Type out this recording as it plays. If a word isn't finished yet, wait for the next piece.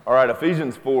All right,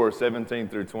 Ephesians 4:17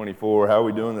 through 24. How are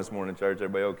we doing this morning, church?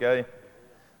 Everybody okay?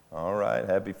 All right,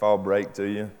 happy fall break to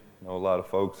you. I know a lot of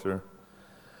folks are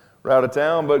out of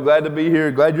town, but glad to be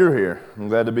here. Glad you're here. I'm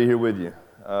glad to be here with you.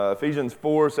 Ephesians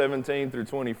 4:17 through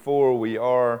 24. We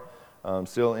are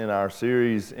still in our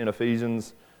series in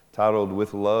Ephesians titled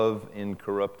With Love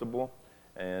Incorruptible.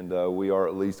 And we are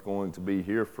at least going to be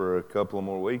here for a couple of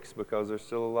more weeks because there's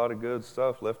still a lot of good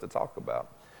stuff left to talk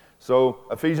about. So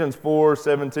Ephesians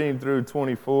 4:17 through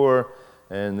 24,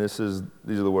 and these are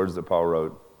the words that Paul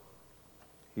wrote.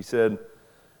 He said,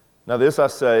 "Now this I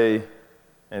say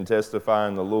and testify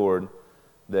in the Lord,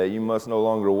 that you must no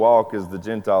longer walk as the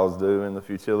Gentiles do in the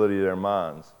futility of their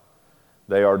minds.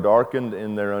 They are darkened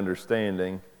in their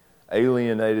understanding,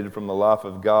 alienated from the life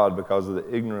of God because of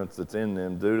the ignorance that's in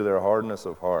them due to their hardness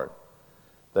of heart.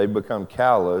 They've become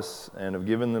callous and have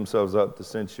given themselves up to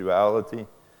sensuality,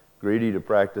 greedy to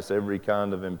practice every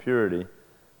kind of impurity,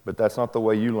 but that's not the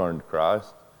way you learned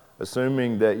Christ.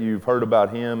 Assuming that you've heard about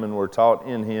Him and were taught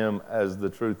in Him as the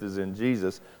truth is in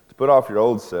Jesus, to put off your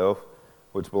old self,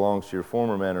 which belongs to your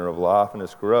former manner of life and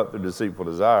is corrupt through deceitful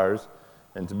desires,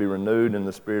 and to be renewed in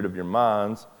the spirit of your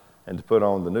minds, and to put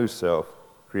on the new self,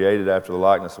 created after the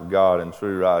likeness of God in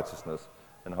true righteousness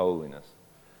and holiness."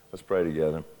 Let's pray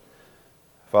together.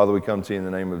 Father, we come to you in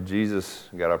the name of Jesus.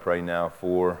 God, I pray now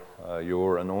for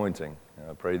your anointing.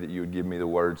 I pray that you would give me the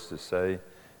words to say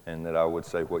and that I would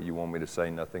say what you want me to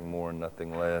say, nothing more and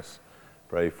nothing less.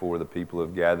 Pray for the people who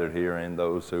have gathered here and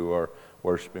those who are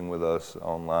worshiping with us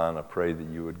online. I pray that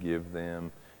you would give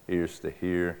them ears to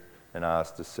hear and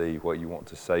eyes to see what you want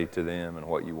to say to them and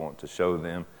what you want to show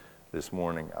them this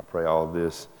morning. I pray all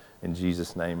this in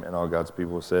Jesus' name, and all God's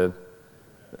people said,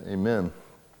 Amen.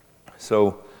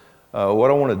 So,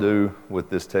 what I want to do with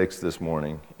this text this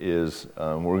morning is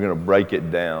we're going to break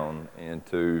it down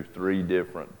into three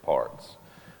different parts.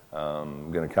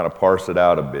 I'm going to kind of parse it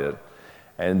out a bit.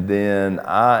 And then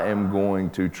I am going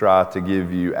to try to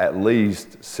give you at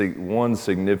least one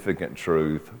significant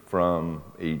truth from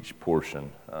each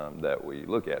portion that we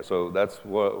look at. So that's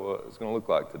what it's going to look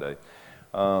like today.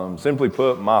 Simply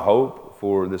put, my hope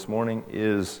for this morning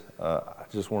is I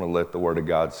just want to let the Word of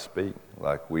God speak.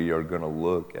 Like we are going to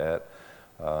look at,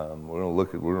 we're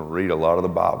going to read a lot of the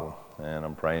Bible, and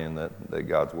I'm praying that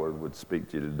God's Word would speak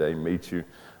to you today, meet you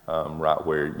right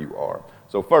where you are.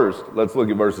 So first, let's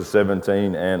look at verses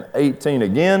 17 and 18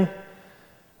 again.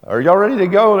 Are y'all ready to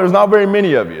go? There's not very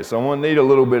many of you, so I'm going to need a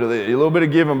little bit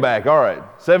of giving back. All right,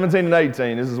 17 and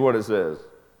 18, this is what it says.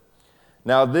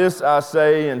 "Now this I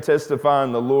say and testify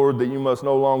in the Lord, that you must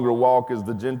no longer walk as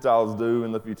the Gentiles do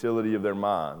in the futility of their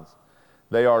minds.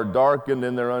 They are darkened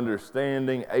in their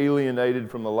understanding, alienated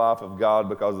from the life of God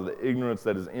because of the ignorance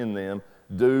that is in them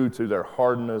due to their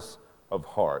hardness of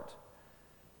heart."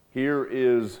 Here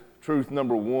is truth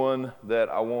number one that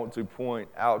I want to point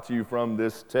out to you from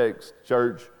this text,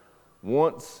 church.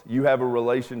 Once you have a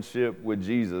relationship with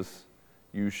Jesus,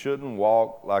 you shouldn't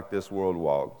walk like this world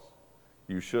walks.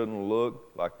 You shouldn't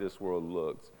look like this world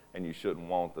looks, and you shouldn't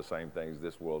want the same things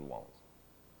this world wants.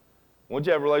 Once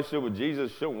you have a relationship with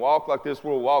Jesus, you shouldn't walk like this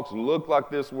world walks, look like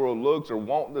this world looks, or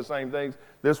want the same things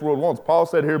this world wants. Paul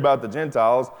said here about the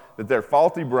Gentiles that their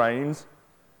faulty brains,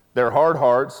 their hard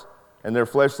hearts, and their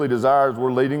fleshly desires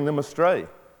were leading them astray.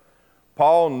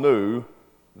 Paul knew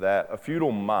that a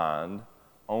futile mind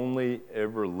only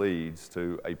ever leads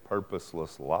to a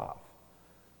purposeless life.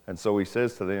 And so he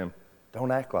says to them,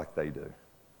 don't act like they do.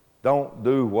 Don't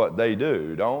do what they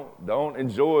do. Don't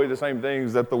enjoy the same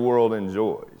things that the world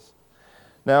enjoys.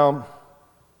 Now,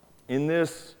 in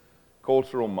this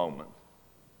cultural moment,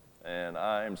 and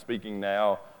I am speaking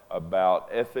now about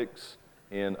ethics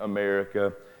in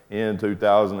America in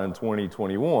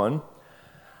 2020-21,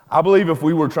 I believe if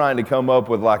we were trying to come up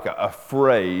with like a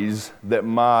phrase that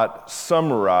might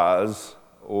summarize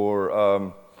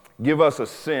or give us a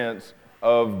sense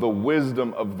of the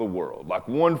wisdom of the world, like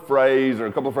one phrase or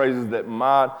a couple of phrases that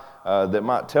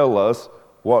might tell us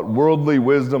what worldly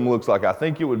wisdom looks like, I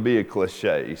think it would be a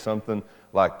cliche, something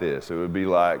like this. It would be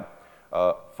like,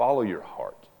 follow your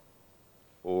heart,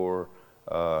 or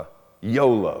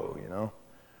YOLO,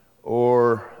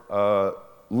 or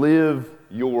live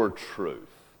your truth.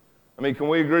 I mean, can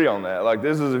we agree on that? Like,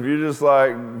 this is if you're just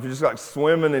like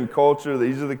swimming in culture,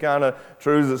 these are the kind of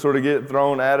truths that sort of get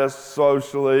thrown at us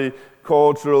socially,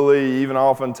 culturally, even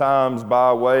oftentimes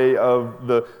by way of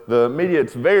the media.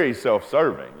 It's very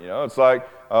self-serving. It's like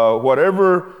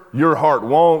whatever your heart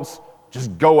wants,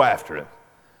 just go after it,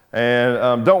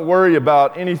 and don't worry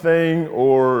about anything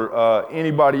or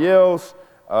anybody else.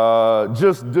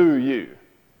 Just do you.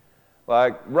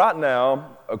 Like right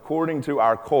now, according to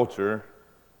our culture,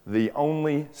 the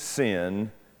only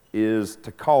sin is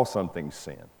to call something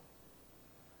sin.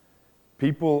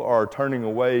 People are turning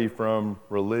away from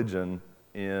religion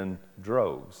in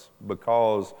droves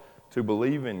because to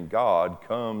believe in God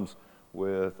comes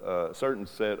with a certain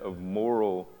set of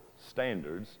moral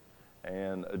standards,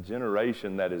 and a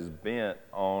generation that is bent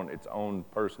on its own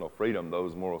personal freedom,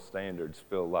 those moral standards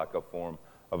feel like a form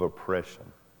of oppression.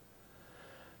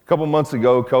 A couple months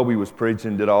ago, Kobe was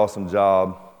preaching, did an awesome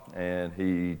job, and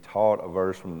he taught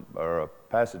a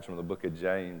passage from the book of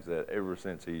James that ever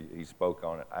since he spoke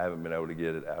on it, I haven't been able to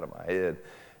get it out of my head.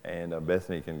 And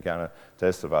Bethany can kind of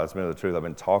testify. It's been the truth. I've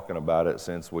been talking about it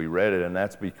since we read it, and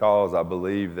that's because I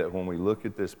believe that when we look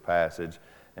at this passage,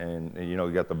 and you know,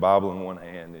 you got the Bible in one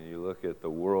hand, and you look at the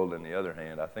world in the other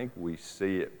hand, I think we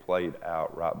see it played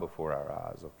out right before our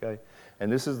eyes, okay?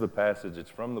 And this is the passage.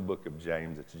 It's from the book of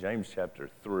James. It's James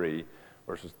chapter 3,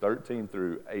 verses 13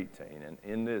 through 18. And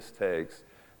in this text,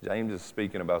 James is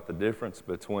speaking about the difference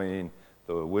between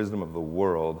the wisdom of the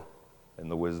world and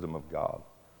the wisdom of God.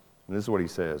 And this is what he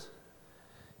says.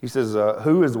 He says,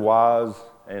 who is wise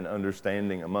and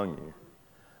understanding among you?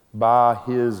 By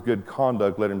his good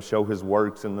conduct, let him show his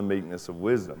works in the meekness of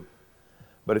wisdom.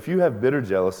 But if you have bitter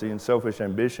jealousy and selfish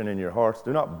ambition in your hearts,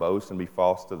 do not boast and be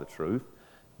false to the truth.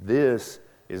 This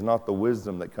is not the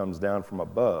wisdom that comes down from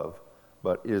above,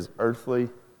 but is earthly,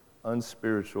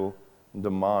 unspiritual, and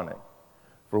demonic.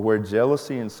 For where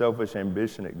jealousy and selfish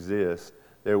ambition exist,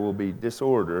 there will be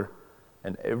disorder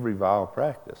and every vile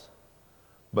practice.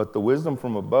 But the wisdom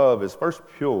from above is first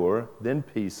pure, then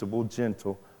peaceable,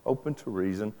 gentle, open to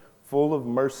reason, full of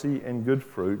mercy and good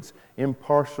fruits,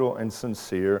 impartial and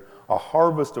sincere. A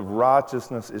harvest of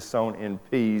righteousness is sown in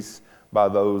peace by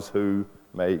those who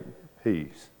make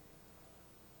peace.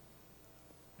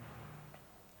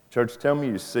 Church, tell me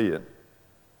you see it.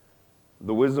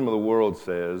 The wisdom of the world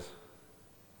says,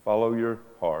 follow your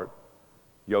heart,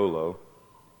 YOLO,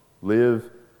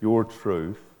 live your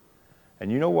truth.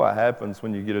 And you know what happens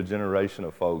when you get a generation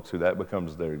of folks who that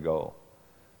becomes their goal?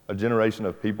 A generation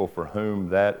of people for whom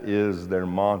that is their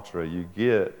mantra. You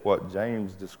get what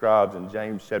James describes in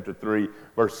James chapter 3,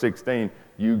 verse 16.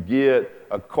 You get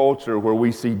a culture where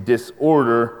we see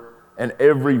disorder and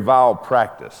every vile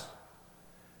practice.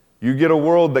 You get a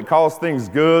world that calls things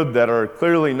good that are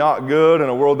clearly not good, and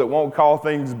a world that won't call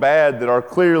things bad that are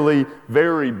clearly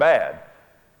very bad.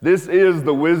 This is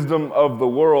the wisdom of the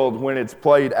world when it's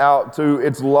played out to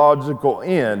its logical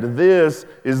end. This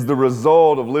is the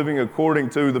result of living according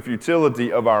to the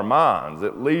futility of our minds.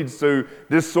 It leads to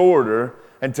disorder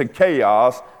and to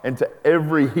chaos and to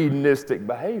every hedonistic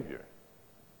behavior.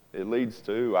 It leads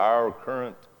to our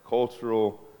current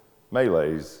cultural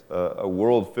melees, a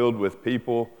world filled with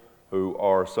people who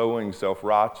are sowing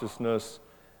self-righteousness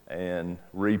and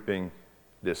reaping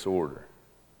disorder.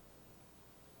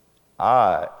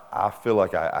 I feel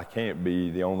like I can't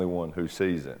be the only one who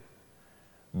sees it.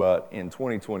 But in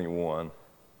 2021,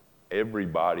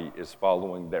 everybody is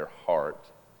following their heart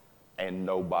and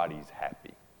nobody's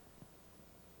happy.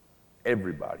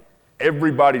 Everybody.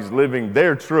 Everybody's living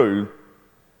their truth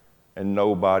and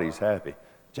nobody's happy.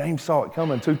 James saw it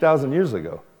coming 2,000 years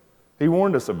ago. He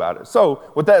warned us about it. So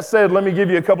with that said, let me give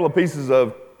you a couple of pieces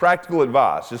of practical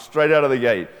advice, just straight out of the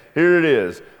gate. Here it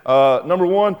is. Number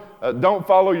one, don't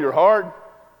follow your heart,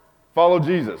 follow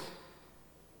Jesus.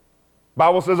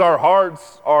 Bible says our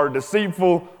hearts are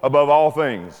deceitful above all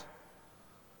things.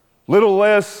 Little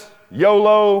less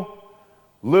YOLO,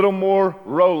 little more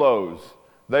Rolos.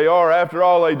 They are, after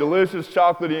all, a delicious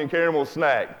chocolatey and caramel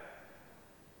snack.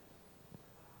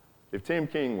 If Tim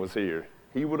King was here,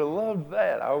 he would have loved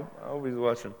that. I hope he's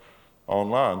watching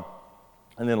online.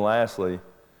 And then lastly,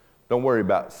 don't worry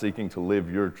about seeking to live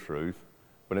your truth,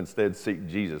 but instead seek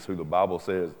Jesus, who the Bible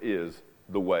says is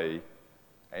the way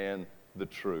and the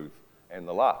truth and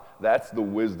the life. That's the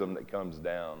wisdom that comes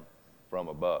down from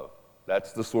above.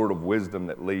 That's the sort of wisdom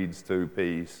that leads to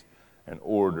peace and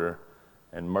order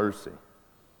and mercy.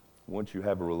 Once you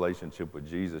have a relationship with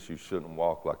Jesus, you shouldn't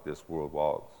walk like this world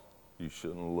walks. You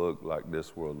shouldn't look like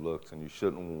this world looks, and you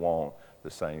shouldn't want the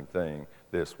same thing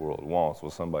this world wants. Will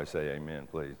somebody say amen,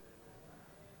 please?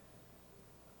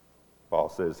 Paul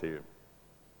says here,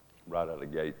 right out of the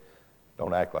gate,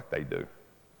 don't act like they do.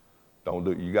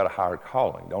 You got a higher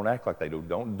calling. Don't act like they do.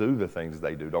 Don't do the things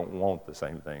they do. Don't want the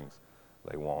same things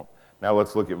they want. Now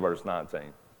let's look at verse 19.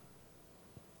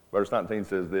 Verse 19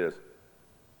 says this.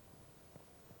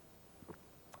 It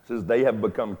says, they have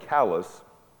become callous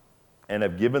and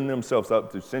have given themselves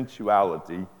up to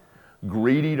sensuality,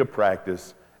 greedy to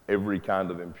practice every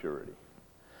kind of impurity.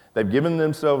 They've given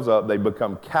themselves up, they've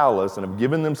become callous and have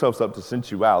given themselves up to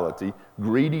sensuality,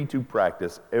 greedy to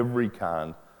practice every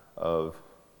kind of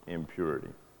impurity.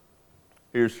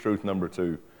 Here's truth number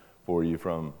 2 for you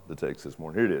from the text this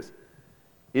morning. Here it is.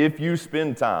 If you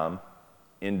spend time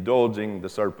indulging the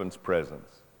serpent's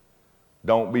presence,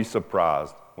 don't be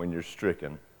surprised when you're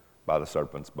stricken by the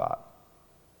serpent's bite.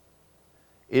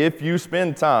 If you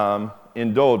spend time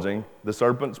indulging the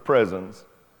serpent's presence,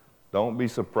 don't be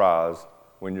surprised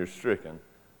when you're stricken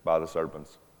by the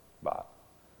serpent's bite.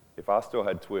 If I still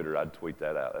had Twitter, I'd tweet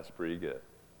that out. That's pretty good.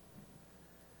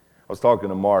 I was talking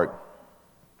to Mark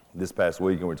this past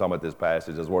week, and we were talking about this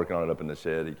passage. I was working on it up in the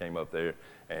shed. He came up there,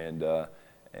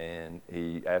 and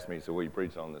he asked me, so what are you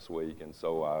preaching on this week? And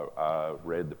so I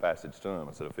read the passage to him.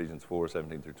 I said Ephesians 4,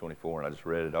 17 through 24, and I just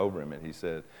read it over him. And he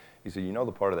said, you know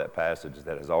the part of that passage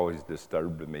that has always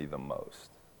disturbed me the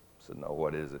most? I said, no,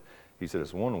 what is it? He said,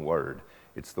 it's one word.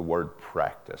 It's the word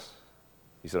practice.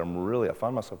 He said, I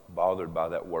find myself bothered by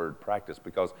that word practice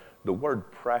because the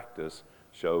word practice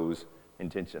shows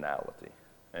intentionality.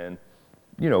 And,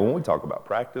 when we talk about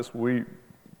practice, we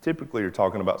typically are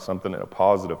talking about something in a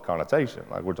positive connotation.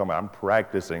 Like we're talking about, I'm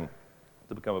practicing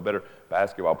to become a better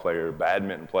basketball player,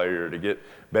 badminton player, to get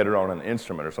better on an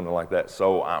instrument or something like that.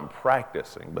 So I'm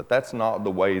practicing. But that's not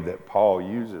the way that Paul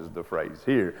uses the phrase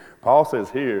here. Paul says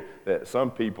here that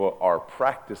some people are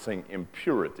practicing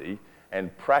impurity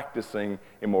and practicing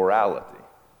immorality.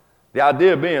 The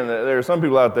idea being that there are some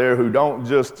people out there who don't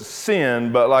just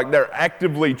sin, but like they're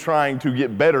actively trying to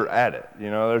get better at it.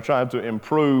 They're trying to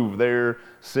improve their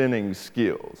sinning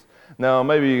skills. Now,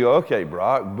 maybe you go, okay,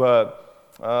 Brock, but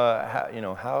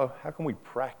how can we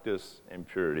practice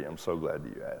impurity? I'm so glad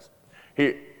that you asked.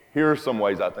 Here are some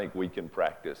ways I think we can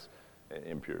practice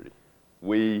impurity.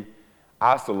 We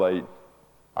isolate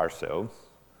ourselves.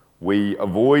 We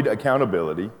avoid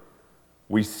accountability.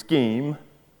 We scheme.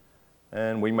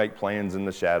 And we make plans in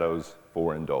the shadows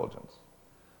for indulgence.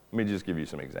 Let me just give you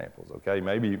some examples, okay?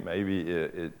 Maybe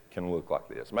it can look like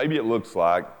this. Maybe it looks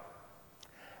like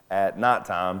at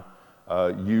nighttime,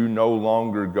 you no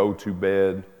longer go to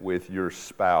bed with your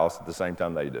spouse at the same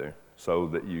time they do, so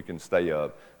that you can stay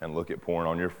up and look at porn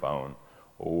on your phone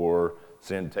or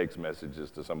send text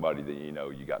messages to somebody that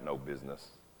you got no business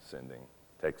sending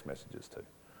text messages to.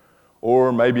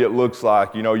 Or maybe it looks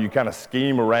like, you kind of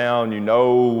scheme around,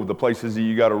 the places that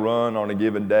you got to run on a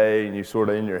given day, and you sort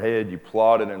of in your head, you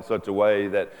plot it in such a way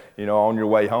that, on your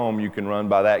way home, you can run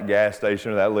by that gas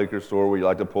station or that liquor store where you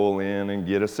like to pull in and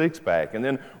get a six-pack. And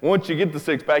then once you get the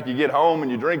six-pack, you get home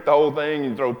and you drink the whole thing, and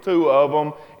you throw 2 of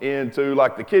them into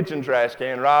like the kitchen trash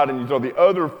can, right? And you throw the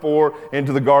other 4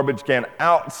 into the garbage can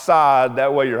outside.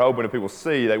 That way you're hoping if people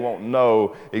see, they won't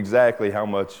know exactly how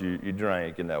much you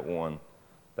drank in that one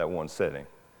setting.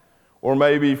 Or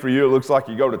maybe for you it looks like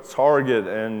you go to Target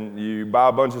and you buy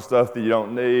a bunch of stuff that you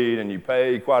don't need and you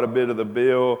pay quite a bit of the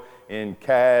bill in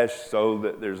cash so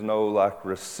that there's no like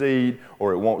receipt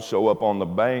or it won't show up on the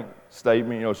bank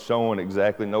statement, showing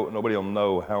exactly, nobody will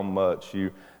know how much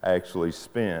you actually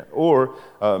spent. Or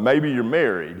maybe you're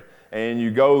married and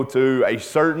you go to a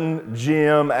certain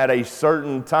gym at a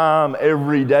certain time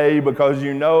every day because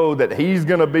you know that he's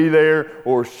going to be there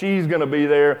or she's going to be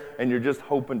there, and you're just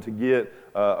hoping to get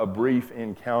a brief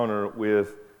encounter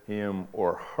with him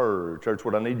or her. Church,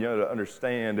 what I need you to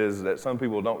understand is that some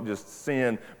people don't just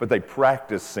sin, but they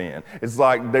practice sin. It's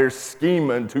like they're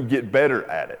scheming to get better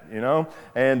at it,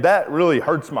 And that really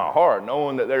hurts my heart,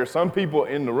 knowing that there are some people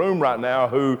in the room right now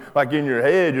who, like in your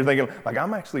head, you're thinking, like,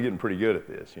 I'm actually getting pretty good at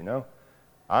this,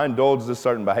 I indulge this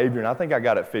certain behavior, and I think I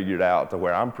got it figured out to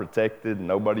where I'm protected, and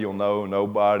nobody will know,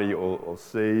 nobody will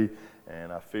see,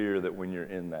 and I fear that when you're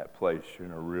in that place, you're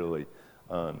in a really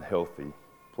unhealthy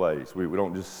place. We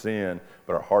don't just sin,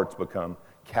 but our hearts become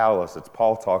callous. It's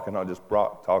Paul talking, not just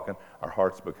Brock talking. Our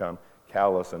hearts become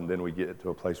callous, and then we get to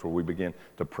a place where we begin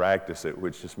to practice it,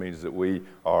 which just means that we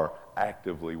are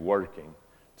actively working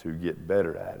to get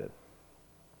better at it.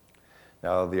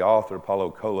 Now, the author,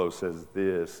 Paulo Coelho, says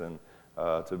this, and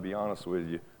to be honest with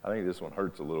you, I think this one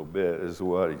hurts a little bit, is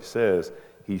what he says.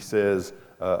 He says,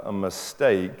 a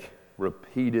mistake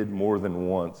repeated more than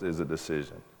once is a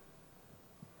decision.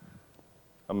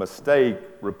 A mistake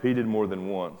repeated more than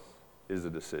once is a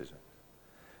decision.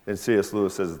 And C.S.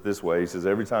 Lewis says it this way. He says,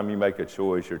 every time you make a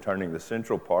choice, you're turning the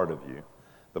central part of you,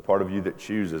 the part of you that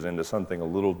chooses, into something a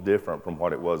little different from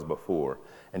what it was before.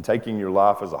 And taking your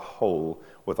life as a whole,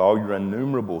 with all your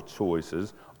innumerable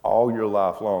choices, all your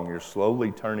life long, you're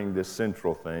slowly turning this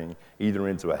central thing either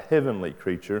into a heavenly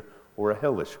creature or a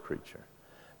hellish creature.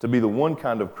 To be the one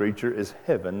kind of creature is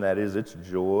heaven, that is, its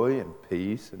joy and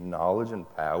peace and knowledge and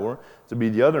power. To be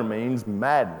the other means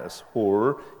madness,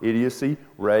 horror, idiocy,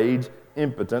 rage,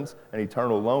 impotence, and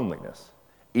eternal loneliness.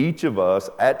 Each of us,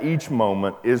 at each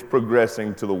moment, is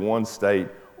progressing to the one state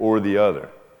or the other.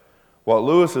 What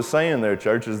Lewis is saying there,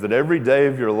 church, is that every day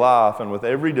of your life and with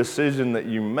every decision that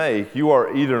you make, you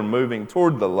are either moving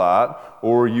toward the light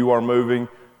or you are moving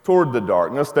toward the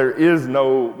darkness. There is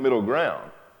no middle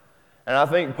ground. And I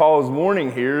think Paul's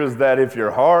warning here is that if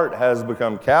your heart has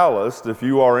become calloused, if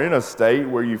you are in a state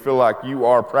where you feel like you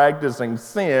are practicing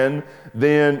sin,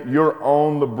 then you're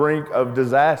on the brink of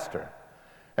disaster.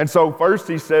 And so first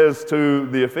he says to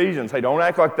the Ephesians, hey, don't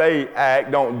act like they act,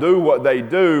 don't do what they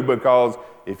do, because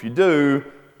if you do,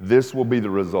 this will be the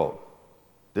result.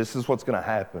 This is what's going to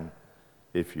happen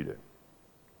if you do.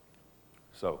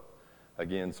 So,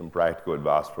 again, some practical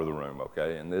advice for the room,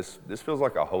 okay? And this feels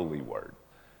like a holy word.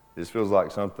 This feels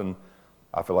like something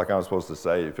I feel like I'm supposed to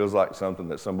say. It feels like something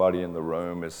that somebody in the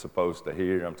room is supposed to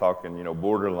hear. I'm talking,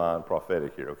 borderline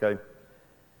prophetic here, okay?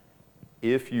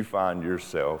 If you find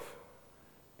yourself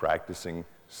practicing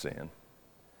sin,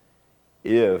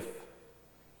 if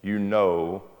you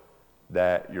know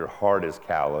that your heart is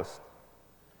calloused,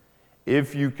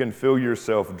 if you can feel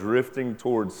yourself drifting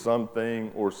towards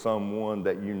something or someone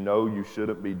that you know you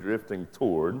shouldn't be drifting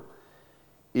toward,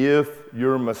 if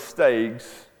your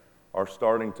mistakes are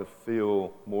starting to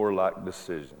feel more like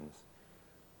decisions,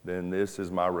 then this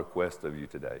is my request of you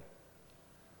today.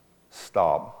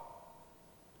 Stop,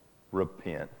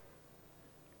 repent,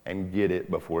 and get it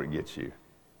before it gets you.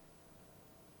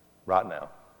 Right now.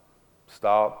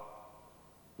 Stop,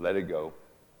 let it go,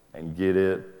 and get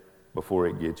it before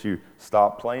it gets you.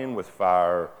 Stop playing with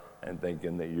fire and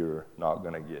thinking that you're not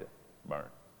going to get burned.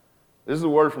 This is a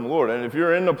word from the Lord. And if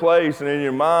you're in the place and in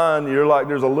your mind, you're like,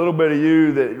 there's a little bit of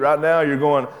you that right now you're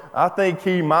going, I think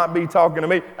he might be talking to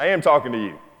me. I am talking to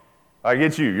you. I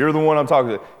get you. You're the one I'm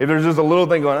talking to. If there's just a little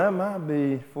thing going, that might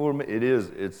be for me. It is.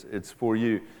 It's for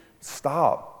you.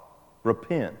 Stop.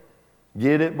 Repent.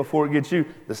 Get it before it gets you.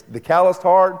 The calloused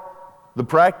heart, the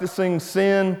practicing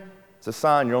sin, it's a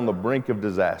sign you're on the brink of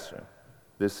disaster.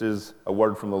 This is a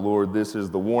word from the Lord. This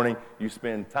is the warning. You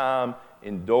spend time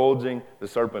indulging the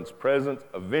serpent's presence.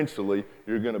 Eventually,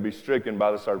 you're going to be stricken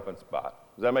by the serpent's bite.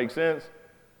 Does that make sense?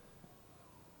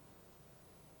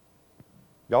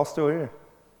 Y'all still here?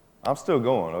 I'm still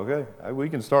going, okay? We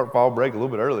can start fall break a little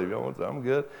bit early if y'all want to. I'm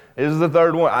good. This is the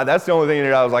third one. That's the only thing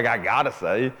here I was like, I got to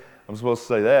say. I'm supposed to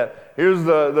say that. Here's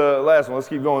the last one. Let's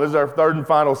keep going. This is our third and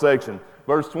final section.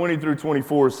 Verse 20 through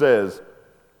 24 says,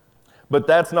 but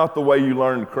that's not the way you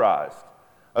learned Christ,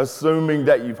 assuming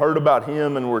that you've heard about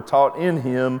him and were taught in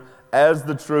him as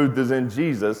the truth is in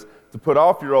Jesus, to put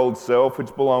off your old self,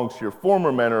 which belongs to your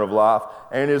former manner of life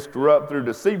and is corrupt through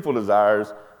deceitful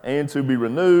desires, and to be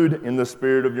renewed in the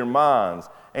spirit of your minds,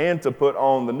 and to put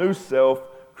on the new self,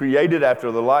 created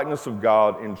after the likeness of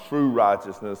God in true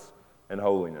righteousness and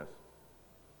holiness.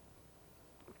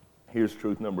 Here's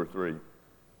truth number 3.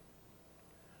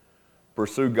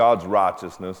 Pursue God's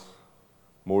righteousness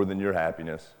more than your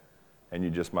happiness, and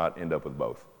you just might end up with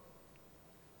both.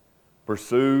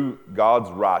 Pursue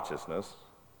God's righteousness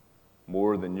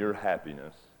more than your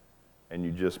happiness, and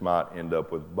you just might end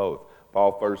up with both.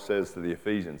 Paul first says to the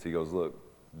Ephesians, he goes, look,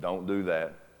 don't do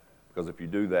that, because if you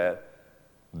do that,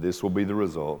 this will be the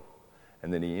result.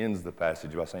 And then he ends the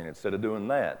passage by saying, instead of doing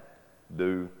that,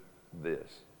 do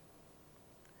this.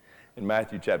 In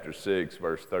Matthew chapter 6,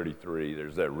 verse 33,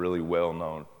 there's that really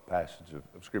well-known passage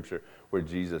of Scripture where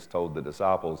Jesus told the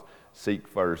disciples, seek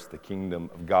first the kingdom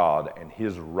of God and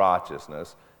his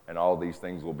righteousness, and all these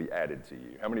things will be added to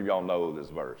you. How many of y'all know this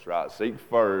verse, right? Seek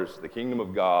first the kingdom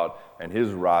of God and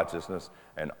his righteousness,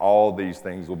 and all these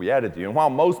things will be added to you. And while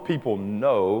most people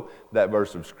know that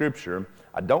verse of Scripture,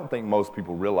 I don't think most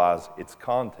people realize its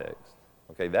context.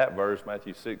 Okay, that verse,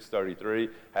 Matthew 6:33,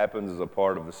 happens as a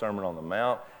part of the Sermon on the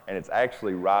Mount, and it's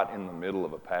actually right in the middle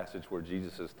of a passage where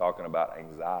Jesus is talking about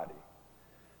anxiety.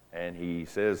 And he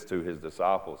says to his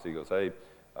disciples, he goes, hey,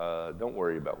 don't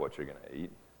worry about what you're going to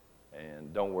eat,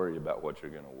 and don't worry about what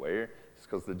you're going to wear. It's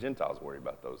because the Gentiles worry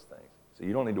about those things. So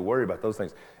you don't need to worry about those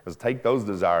things. Just take those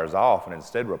desires off and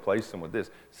instead replace them with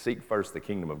this. Seek first the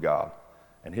kingdom of God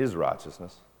and his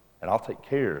righteousness, and I'll take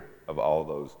care of all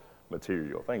those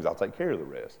material things. I'll take care of the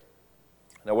rest.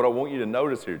 Now, what I want you to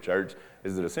notice here, church,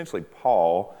 is that essentially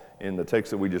Paul, in the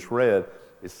text that we just read,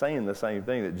 is saying the same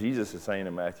thing that Jesus is saying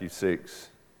in Matthew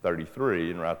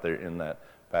 6:33, and right there in that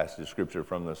passage of Scripture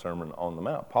from the Sermon on the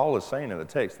Mount. Paul is saying in the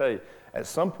text, hey, at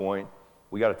some point,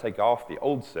 we got to take off the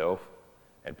old self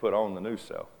and put on the new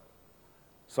self.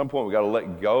 At some point, we got to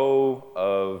let go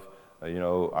of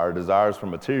our desires for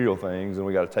material things, and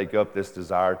we got to take up this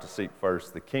desire to seek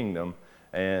first the kingdom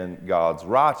and God's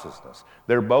righteousness.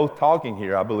 They're both talking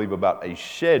here, I believe, about a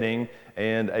shedding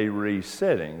and a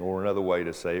resetting, or another way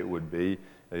to say it would be,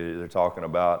 they're talking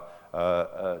about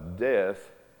a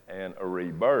death and a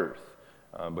rebirth.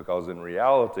 Because in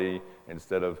reality,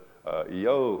 instead of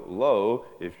YOLO,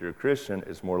 if you're a Christian,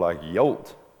 it's more like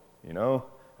YOLT. You know,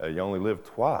 you only live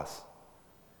twice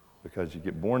because you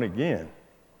get born again.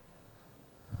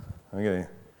 Okay.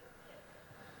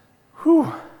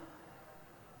 Whew.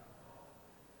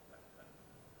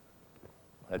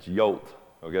 That's YOLT,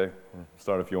 okay?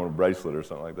 Start if you want a bracelet or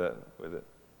something like that with it.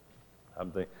 I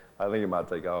think it might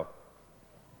take off.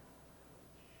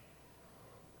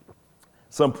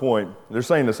 Some point, they're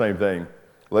saying the same thing.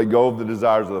 Let go of the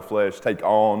desires of the flesh, take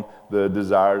on the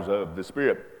desires of the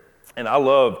Spirit. And I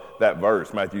love that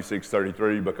verse, Matthew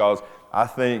 6:33, because I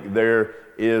think there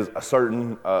is a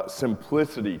certain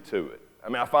simplicity to it. I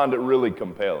mean, I find it really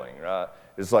compelling, right?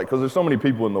 It's like, because there's so many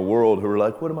people in the world who are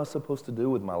like, what am I supposed to do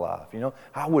with my life? You know,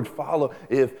 I would follow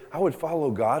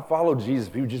God, follow Jesus,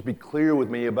 if he would just be clear with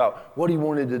me about what he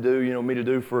wanted to do, you know, me to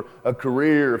do for a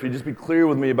career, if he'd just be clear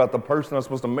with me about the person I'm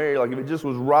supposed to marry, like if it just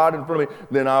was right in front of me,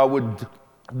 then I would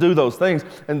do those things.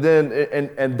 And then,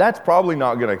 and that's probably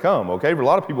not going to come, okay? For a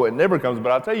lot of people, it never comes,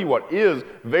 but I'll tell you what is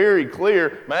very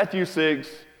clear, Matthew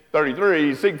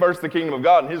 6:33, seek first the kingdom of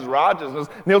God and his righteousness,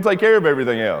 and he'll take care of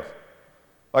everything else.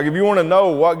 Like if you want to know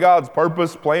what God's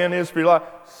purpose, plan is for your life,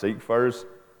 seek first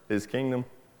his kingdom,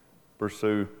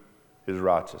 pursue his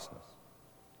righteousness.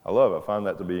 I love it. I find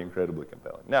that to be incredibly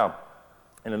compelling. Now,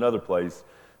 in another place,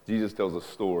 Jesus tells a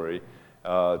story,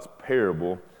 it's a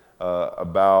parable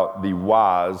about the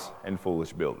wise and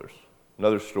foolish builders.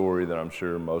 Another story that I'm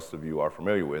sure most of you are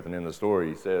familiar with. And in the story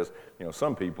he says, you know,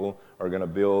 some people are going to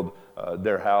build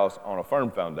their house on a firm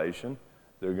foundation.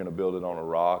 They're going to build it on a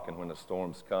rock, and when the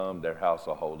storms come, their house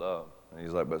will hold up. And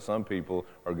he's like, but some people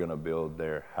are going to build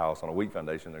their house on a weak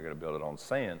foundation. They're going to build it on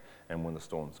sand, and when the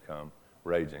storms come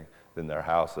raging, then their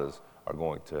houses are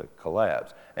going to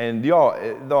collapse. And y'all,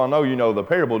 though I know you know the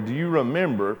parable, do you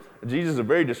remember, Jesus is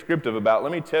very descriptive about,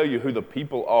 let me tell you who the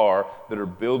people are that are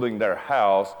building their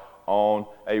house on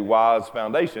a wise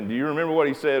foundation. Do you remember what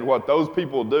he said, what those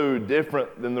people do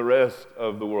different than the rest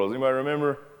of the world? Does anybody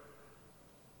remember?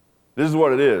 This is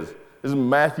what it is. This is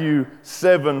Matthew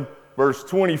 7, verse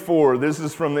 24. This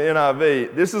is from the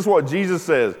NIV. This is what Jesus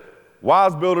says.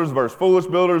 Wise builders versus foolish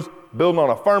builders, building on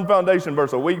a firm foundation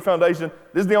versus a weak foundation.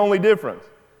 This is the only difference.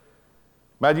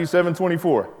 Matthew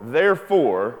 7:24.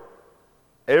 Therefore,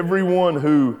 everyone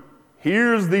who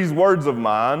hears these words of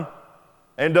mine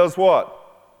and does what?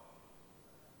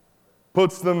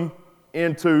 Puts them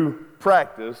into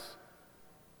practice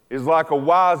is like a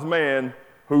wise man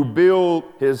who built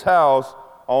his house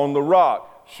on the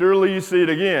rock. Surely you see it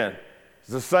again. It's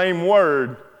the same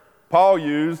word Paul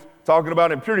used talking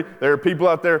about impurity. There are people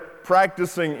out there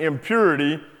practicing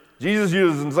impurity. Jesus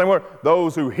uses the same word,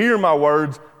 those who hear my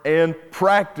words and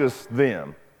practice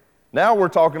them. Now we're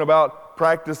talking about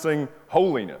practicing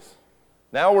holiness.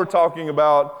 Now we're talking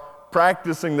about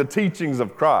practicing the teachings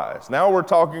of Christ. Now we're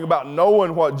talking about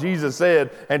knowing what Jesus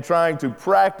said and trying to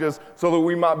practice so that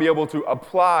we might be able to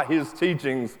apply his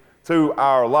teachings to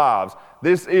our lives.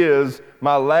 This is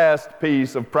my last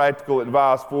piece of practical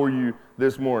advice for you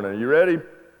this morning. Are you ready?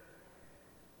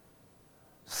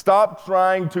 Stop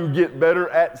trying to get better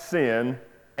at sin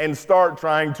and start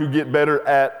trying to get better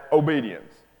at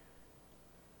obedience.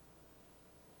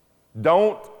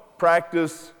 Don't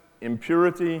practice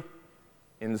impurity.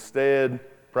 Instead,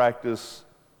 practice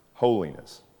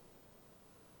holiness.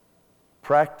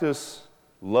 Practice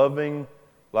loving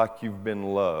like you've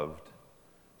been loved,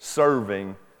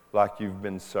 serving like you've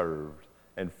been served,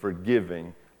 and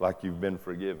forgiving like you've been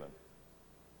forgiven.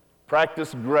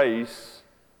 Practice grace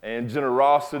and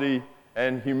generosity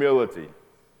and humility.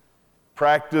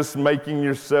 Practice making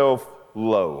yourself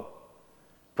low.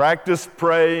 Practice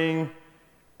praying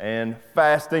and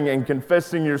fasting and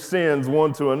confessing your sins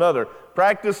one to another.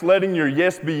 Practice letting your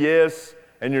yes be yes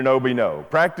and your no be no.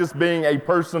 Practice being a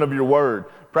person of your word.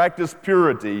 Practice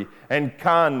purity and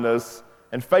kindness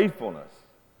and faithfulness.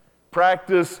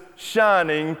 Practice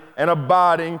shining and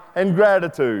abiding and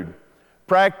gratitude.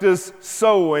 Practice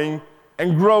sowing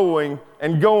and growing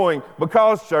and going.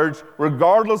 Because, church,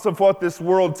 regardless of what this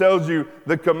world tells you,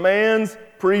 the commands,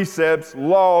 precepts,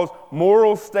 laws,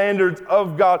 moral standards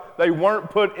of God, they weren't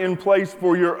put in place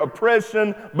for your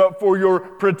oppression, but for your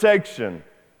protection.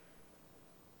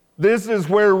 This is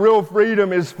where real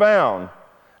freedom is found.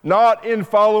 Not in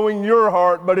following your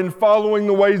heart, but in following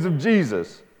the ways of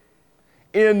Jesus.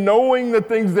 In knowing the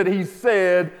things that he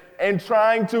said and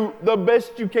trying to, the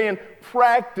best you can,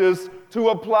 practice to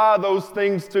apply those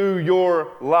things to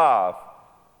your life.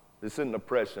 This isn't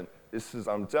oppression.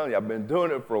 I'm telling you, I've been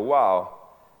doing it for a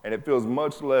while, and it feels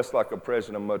much less like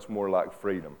oppression and much more like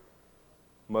freedom,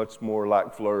 much more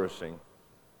like flourishing,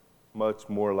 much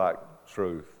more like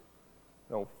truth.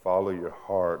 Don't follow your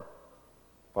heart.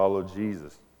 Follow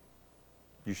Jesus.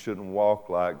 You shouldn't walk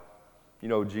like,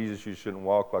 Jesus, you shouldn't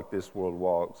walk like this world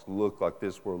walks, look like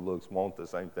this world looks, want the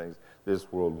same things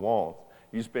this world wants.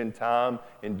 You spend time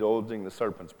indulging the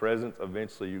serpent's presence,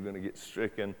 eventually you're going to get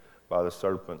stricken by the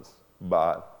serpent's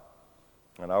bite.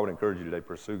 And I would encourage you today,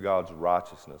 pursue God's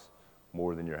righteousness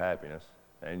more than your happiness,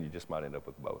 and you just might end up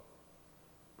with both.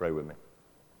 Pray with me.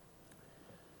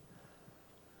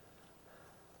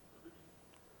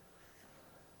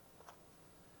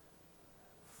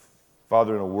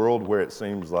 Father, in a world where it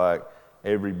seems like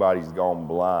everybody's gone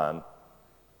blind,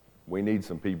 we need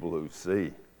some people who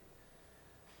see.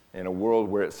 In a world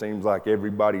where it seems like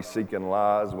everybody's seeking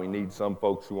lies, we need some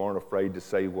folks who aren't afraid to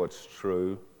say what's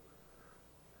true.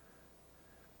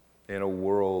 In a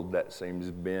world that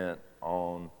seems bent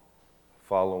on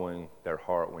following their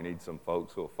heart, we need some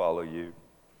folks who will follow you.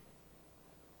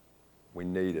 We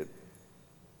need it.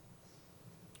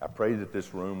 I pray that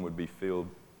this room would be filled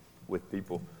with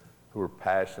people who are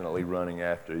passionately running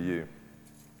after you.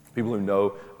 People who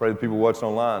know, pray that people watching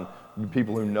online,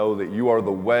 people who know that you are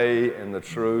the way and the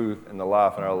truth and the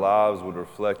life, and our lives would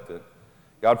reflect it.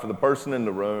 God, for the person in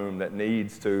the room that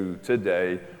needs to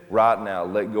today, right now,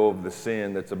 let go of the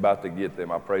sin that's about to get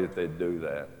them, I pray that they'd do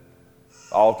that.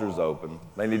 The altar's open.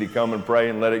 They need to come and pray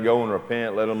and let it go and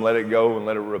repent. Let them let it go and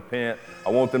let it repent.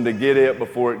 I want them to get it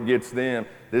before it gets them.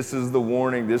 This is the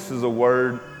warning. This is a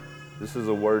word. This is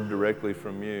a word directly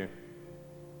from you.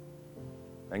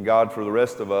 And God, for the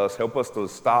rest of us, help us to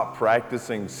stop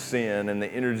practicing sin and the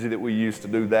energy that we use to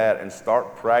do that and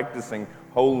start practicing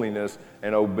holiness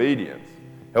and obedience.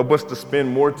 Help us to spend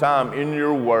more time in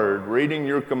your word, reading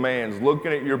your commands,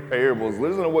 looking at your parables,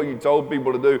 listening to what you told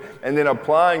people to do, and then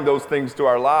applying those things to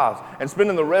our lives and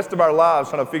spending the rest of our lives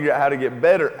trying to figure out how to get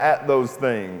better at those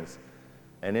things.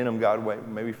 And in them, God,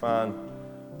 may we find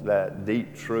that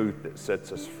deep truth that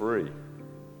sets us free.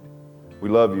 We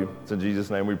love you. It's in Jesus'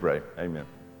 name we pray. Amen.